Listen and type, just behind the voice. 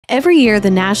Every year, the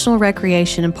National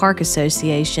Recreation and Park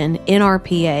Association,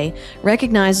 NRPA,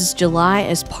 recognizes July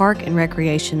as Park and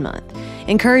Recreation Month,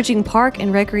 encouraging park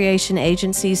and recreation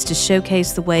agencies to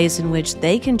showcase the ways in which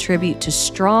they contribute to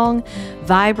strong,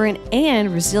 vibrant,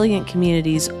 and resilient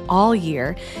communities all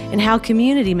year, and how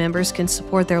community members can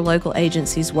support their local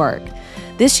agencies' work.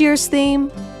 This year's theme,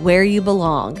 Where You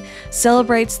Belong,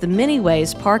 celebrates the many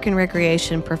ways park and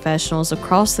recreation professionals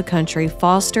across the country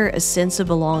foster a sense of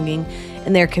belonging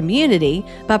in their community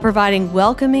by providing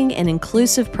welcoming and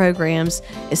inclusive programs,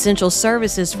 essential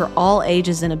services for all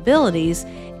ages and abilities,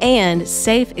 and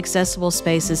safe, accessible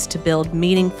spaces to build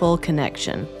meaningful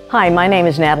connection. Hi, my name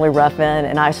is Natalie Ruffin,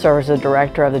 and I serve as the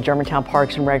director of the Germantown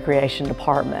Parks and Recreation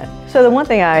Department. So the one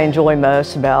thing I enjoy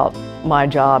most about my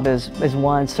job is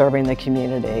one, serving the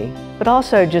community, but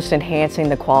also just enhancing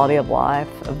the quality of life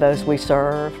of those we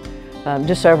serve,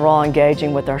 just overall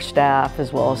engaging with our staff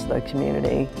as well as the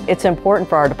community. It's important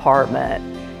for our department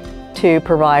to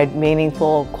provide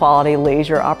meaningful, quality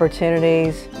leisure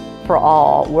opportunities for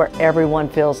all, where everyone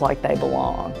feels like they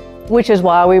belong. Which is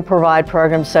why we provide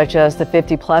programs such as the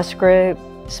 50+ group,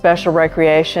 special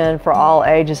recreation for all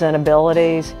ages and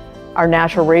abilities, our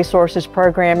natural resources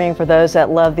programming for those that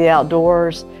love the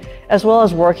outdoors, as well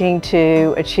as working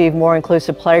to achieve more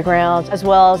inclusive playgrounds, as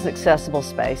well as accessible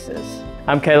spaces.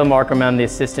 I'm Caleb Markham. I'm the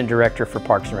Assistant Director for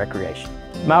Parks and Recreation.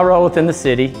 My role within the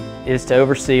city is to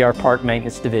oversee our Park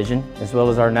Maintenance Division, as well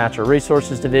as our Natural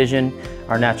Resources Division,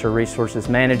 our Natural Resources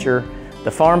Manager,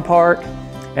 the Farm Park,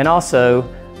 and also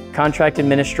contract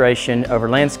administration over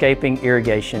landscaping,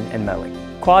 irrigation, and mowing.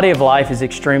 Quality of life is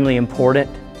extremely important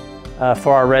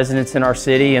for our residents in our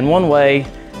city, and one way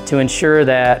to ensure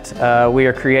that we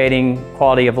are creating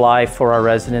quality of life for our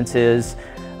residents is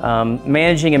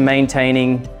managing and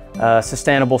maintaining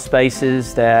sustainable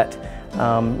spaces that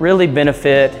really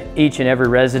benefit each and every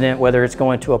resident, whether it's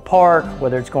going to a park,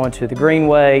 whether it's going to the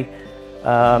Greenway,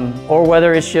 or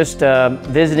whether it's just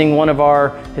visiting one of our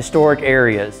historic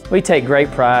areas. We take great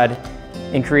pride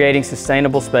in creating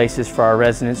sustainable spaces for our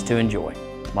residents to enjoy.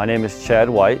 My name is Chad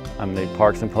White. I'm the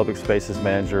Parks and Public Spaces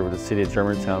Manager with the City of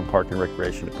Germantown Park and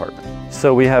Recreation Department.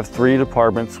 So we have 3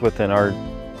 departments within our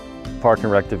Park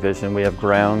and Rec Division. We have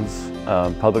grounds,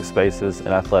 public spaces, and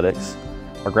athletics.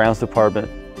 Our grounds department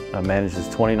manages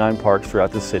 29 parks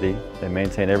throughout the city. They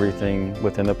maintain everything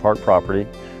within the park property.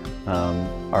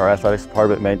 Our athletics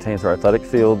department maintains our athletic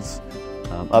fields,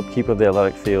 upkeep of the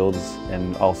athletic fields,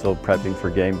 and also prepping for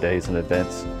game days and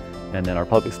events. And then our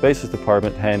public spaces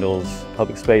department handles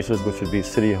public spaces, which would be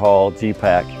City Hall,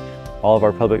 GPAC, all of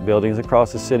our public buildings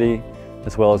across the city,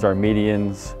 as well as our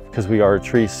medians. Because we are a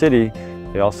tree city,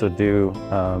 we also do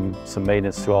some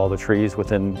maintenance to all the trees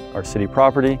within our city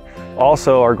property.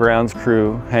 Also, our grounds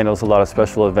crew handles a lot of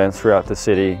special events throughout the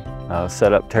city,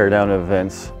 set up tear down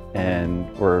events, and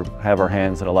we have our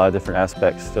hands in a lot of different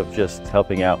aspects of just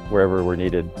helping out wherever we're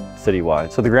needed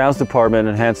citywide. So the grounds department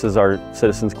enhances our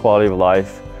citizens' quality of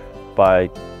life by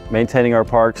maintaining our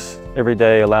parks every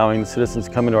day, allowing the citizens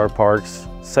to come into our parks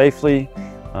safely.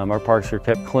 Our parks are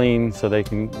kept clean so they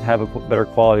can have a better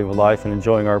quality of life and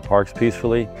enjoying our parks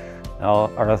peacefully.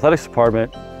 Our athletics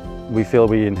department, we feel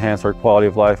we enhance our quality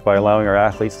of life by allowing our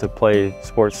athletes to play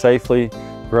sports safely,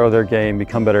 grow their game,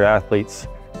 become better athletes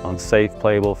on safe,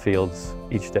 playable fields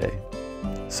each day.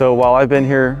 So while I've been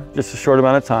here just a short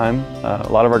amount of time, a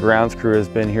lot of our grounds crew has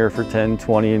been here for 10,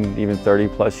 20, and even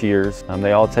 30+ years.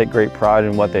 They all take great pride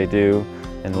in what they do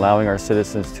and allowing our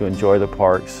citizens to enjoy the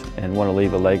parks and want to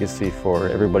leave a legacy for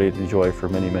everybody to enjoy for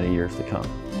many, many years to come.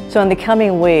 So in the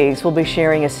coming weeks, we'll be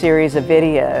sharing a series of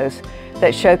videos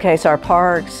that showcase our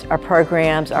parks, our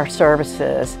programs, our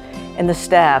services, and the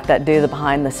staff that do the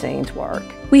behind-the-scenes work.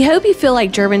 We hope you feel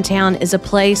like Germantown is a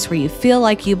place where you feel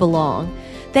like you belong.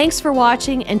 Thanks for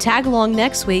watching, and tag along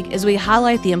next week as we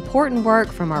highlight the important work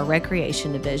from our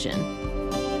Recreation Division.